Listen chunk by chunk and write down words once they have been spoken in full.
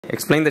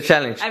Explain the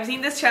challenge. I've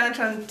seen this challenge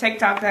on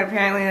TikTok that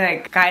apparently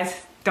like guys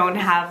don't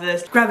have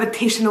this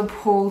gravitational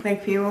pull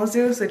like females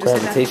do. So just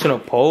gravitational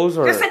pulls,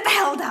 or just sit the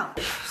hell down.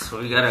 So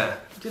we gotta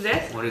do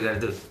this. What do you gotta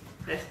do?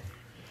 This.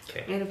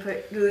 Okay. You're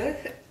gonna do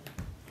this.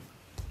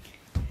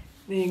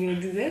 Then you're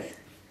gonna do this.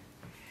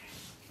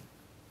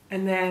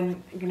 And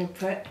then you're gonna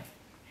put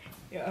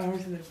your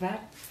arms in the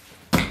back.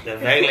 The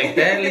back like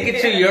that? Look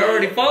at you, you're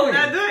already falling.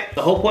 Now do it.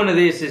 The whole point of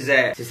this is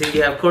that to think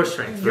you have core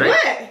strength, right?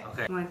 Do it.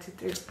 Okay. 1, 2,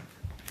 3.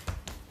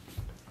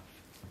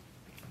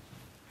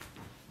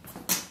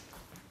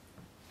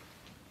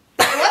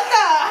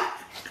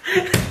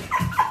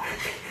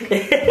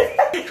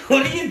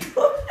 What are you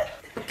doing?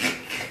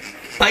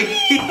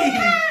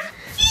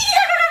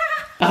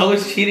 I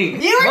was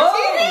cheating. You were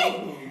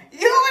cheating?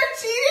 You were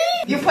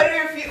cheating? You put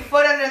your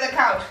foot under the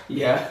couch.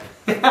 Yeah.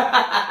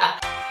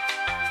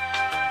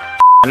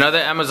 Another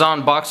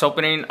Amazon box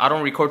opening. I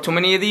don't record too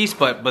many of these,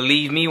 but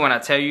believe me when I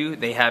tell you,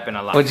 they happen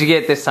a lot. What'd you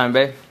get this time,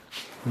 babe?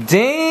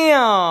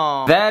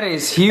 Damn! That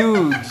is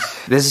huge.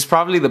 This is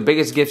probably the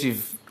biggest gift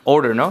you've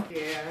ordered, no? Yeah.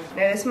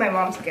 Yeah, this is my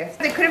mom's gift.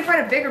 They couldn't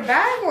find a bigger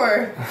bag,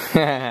 or?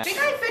 I think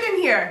I fit in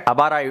here. How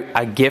about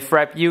I gift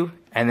wrap you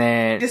and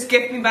then just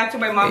gift me back to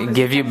my mom.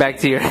 Give you back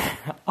to your.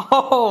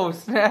 Oh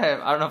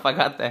snap! I don't know if I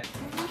got that.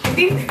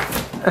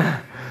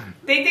 I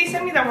think they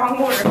sent me the wrong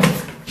order.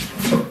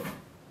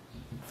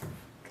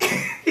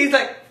 He's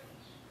like,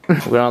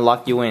 we're gonna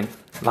lock you in.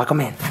 Lock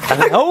him in.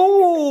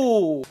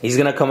 Oh! He's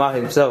gonna come out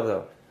himself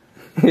though.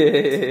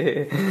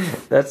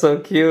 That's so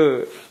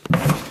cute.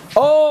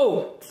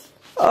 Oh!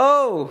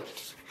 Oh!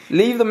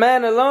 Leave the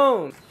man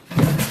alone.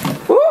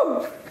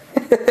 Woo!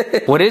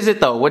 What is it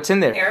though? What's in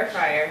there? Air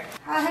fryer.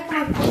 How the heck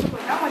am I supposed to put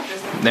down like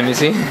this? Let me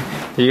see.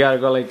 You gotta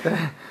go like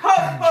that. Ho,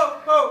 ho,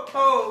 ho,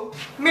 ho.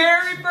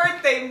 Merry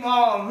birthday,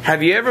 Mom.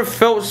 Have you ever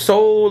felt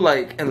so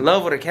like in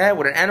love with a cat,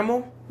 with an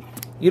animal?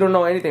 You don't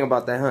know anything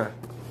about that, huh?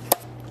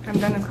 I'm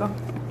done, let's go.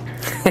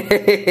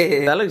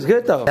 That looks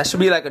good though. That should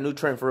be like a new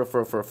trend for.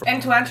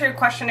 And to answer your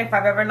question, if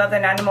I've ever loved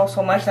an animal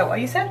so much, that what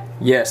you said?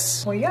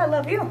 Yes. Well, yeah, I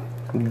love you.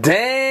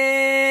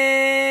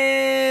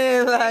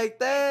 Damn, like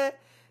that.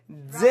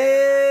 Damn.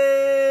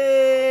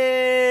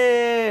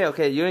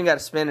 Okay, you ain't gotta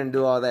spin and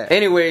do all that.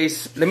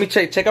 Anyways, let me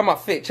check out my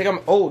fit. Check out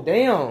my, oh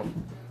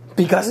damn.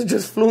 Because it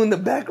just flew in the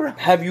background.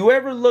 Have you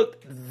ever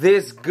looked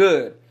this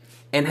good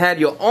and had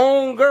your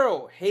own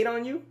girl hate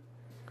on you?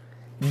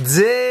 Damn.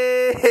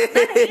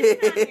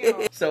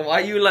 So why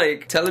you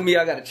like telling me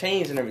I gotta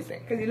change and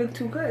everything? Because you look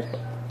too good.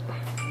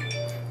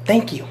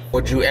 Thank you.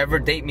 Would you ever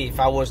date me if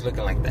I was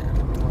looking like that?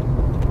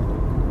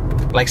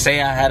 Like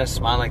say I had a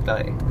smile like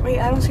that. Wait,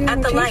 I don't see you at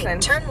the change light. then.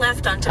 Turn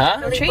left onto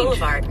Huh? Beverly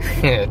Boulevard.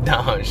 Yeah,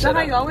 no, Is that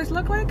how you always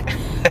look like?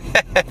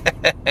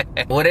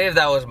 What if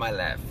that was my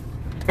laugh?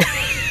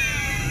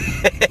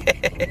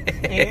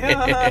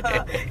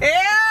 Yeah.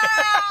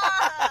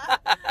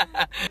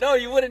 No,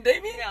 you wouldn't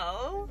date me?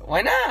 No.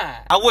 Why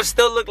not? I would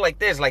still look like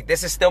this. Like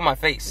this is still my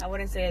face. I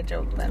wouldn't say a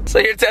joke then. So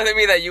you're telling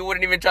me that you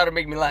wouldn't even try to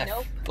make me laugh?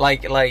 Nope.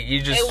 Like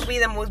you just. It would be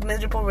the most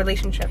miserable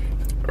relationship.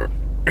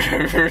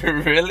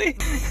 Really?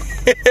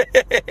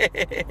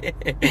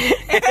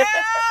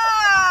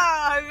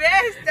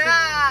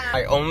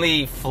 My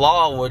only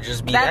flaw would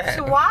just be That's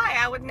that. why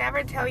I would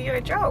never tell you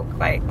a joke.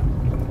 Like,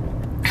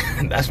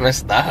 That's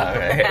messed up.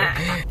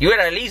 Right? You would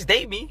at least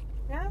date me.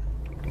 yeah.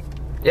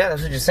 Yeah,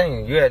 that's what you're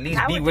saying. You at least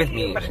I be would with date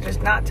me. you, but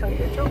just not tell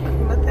you a joke.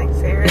 Nothing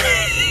serious.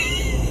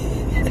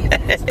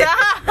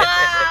 Stop!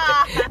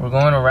 We're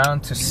going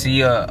around to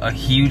see a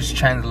huge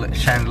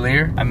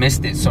chandelier. I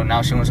missed it, so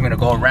now she wants me to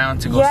go around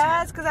to go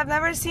Yes, because I've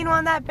never seen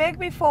one that big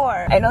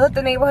before. I know that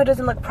the neighborhood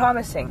doesn't look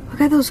promising.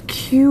 Look at those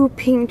cute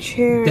pink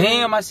chairs. see it.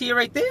 Damn, I see it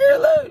right there.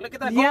 Look at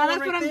that. Yeah,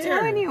 that's what I'm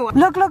telling you.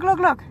 Look, look, look,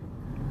 look.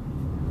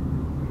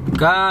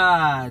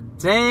 God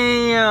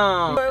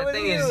damn. Where That was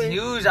thing you? is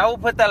huge. I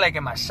would put that like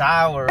in my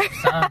shower or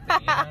something.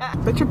 You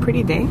know? Such a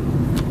pretty day.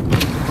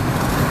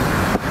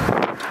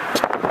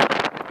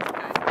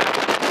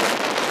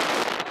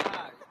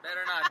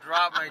 Better not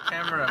drop my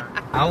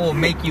camera. I will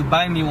make you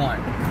buy me one.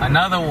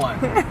 Another one.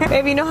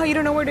 Baby, you know how you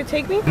don't know where to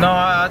take me? No,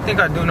 I think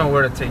I do know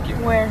where to take you.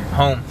 Where?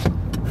 Home.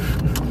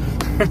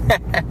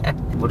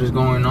 What is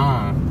going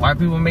on? Why are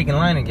people making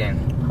line again?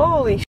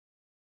 Holy sh**.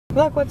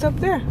 Look, what's up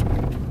there?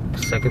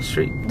 2nd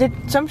Street. Did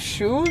some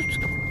shoes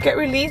get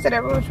released and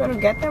everyone's trying to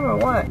get them or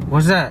what?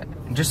 What's that?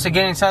 Just to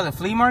get inside the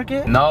flea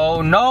market?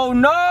 No, no,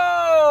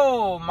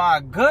 no!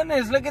 My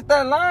goodness, look at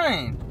that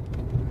line.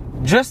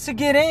 Just to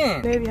get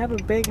in. Baby, you have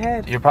a big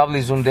head. You're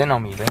probably zoomed in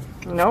on me, babe.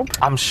 Nope.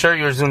 I'm sure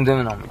you're zoomed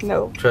in on me.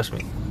 Nope. Trust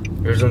me.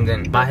 You're zoomed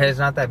in. My head's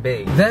not that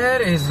big. That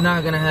is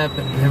not gonna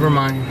happen. Never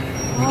mind.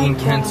 We can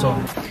cancel.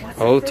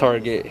 Oh,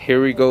 Target. Here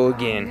we go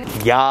again.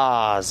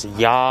 Yas,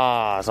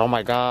 yas. Oh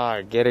my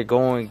God. Get it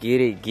going.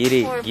 Get it, get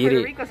it, get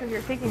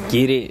it.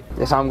 Get it.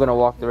 That's how I'm gonna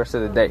walk the rest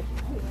of the day.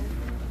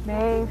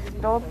 Babe,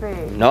 stop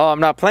it. No, I'm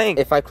not playing.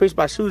 If I crease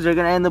my shoes, they're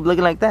gonna end up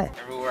looking like that.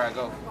 Everywhere I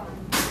go.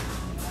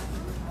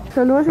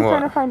 So Louis is What?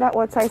 trying to find out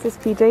what size his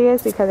PJ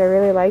is because I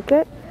really like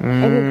it.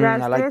 And he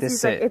grabs I like this, this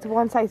he's set. like, it's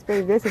one size,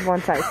 babe. This is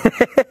one size.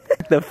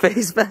 The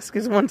face mask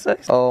is one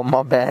size. Oh,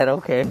 my bad.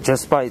 Okay.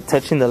 Just by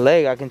touching the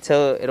leg, I can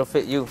tell it'll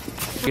fit you.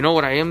 You know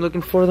what I am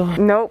looking for though?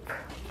 Nope.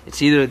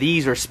 It's either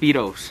these or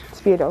Speedos.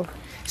 Speedo.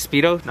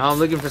 Speedos? No, I'm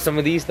looking for some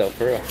of these though,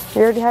 for real.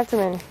 You already have too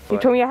many. You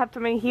What? told me I have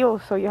too many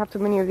heels, so you have too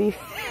many of these.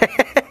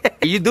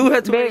 You do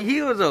have too many Babe.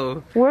 heels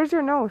though. Where's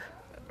your nose?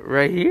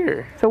 Right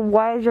here. So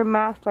why is your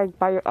mask like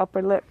by your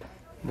upper lip?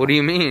 What do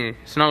you mean?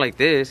 It's not like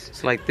this.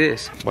 It's like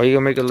this. Why you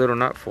gonna make a little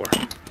knot for?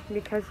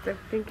 Because the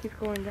thing keeps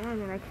going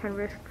down and I can't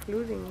risk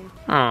losing you.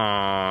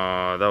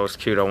 Aw, that was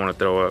cute. I want to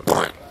throw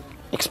up.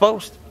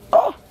 Exposed.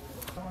 Oh.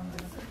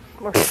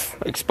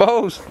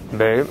 Exposed.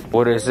 Babe,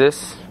 what is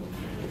this?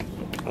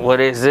 What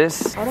is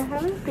this? I don't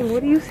have anything.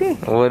 What do you see?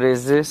 What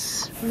is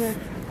this? Yeah.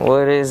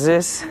 What is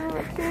this?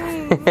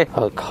 Nothing.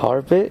 A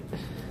carpet?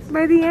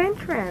 By the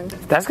entrance.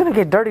 That's gonna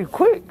get dirty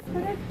quick.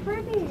 But it's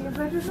pretty.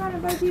 Let's just not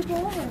invite people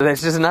over.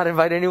 Let's just not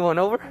invite anyone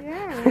over?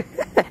 Yeah.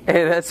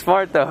 Hey, that's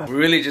smart though. We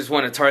really just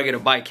went to Target to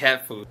buy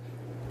cat food.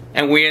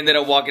 And we ended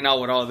up walking out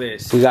with all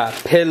this. We got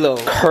pillow,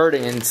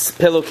 curtains,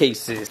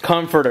 pillowcases,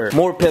 comforter,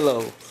 more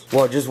pillows.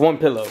 Well, just one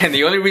pillow. And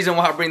the only reason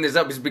why I bring this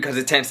up is because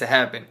it tends to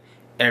happen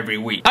every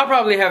week. I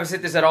probably haven't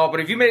said this at all, but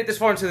if you made it this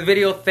far into the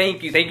video,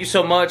 thank you. Thank you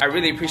so much. I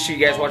really appreciate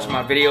you guys watching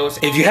my videos.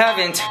 If you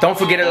haven't, don't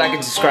forget to like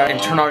and subscribe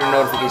and turn on your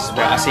notifications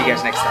bell. I'll see you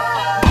guys next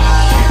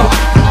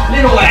time.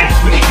 Little ass.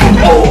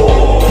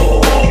 Oh.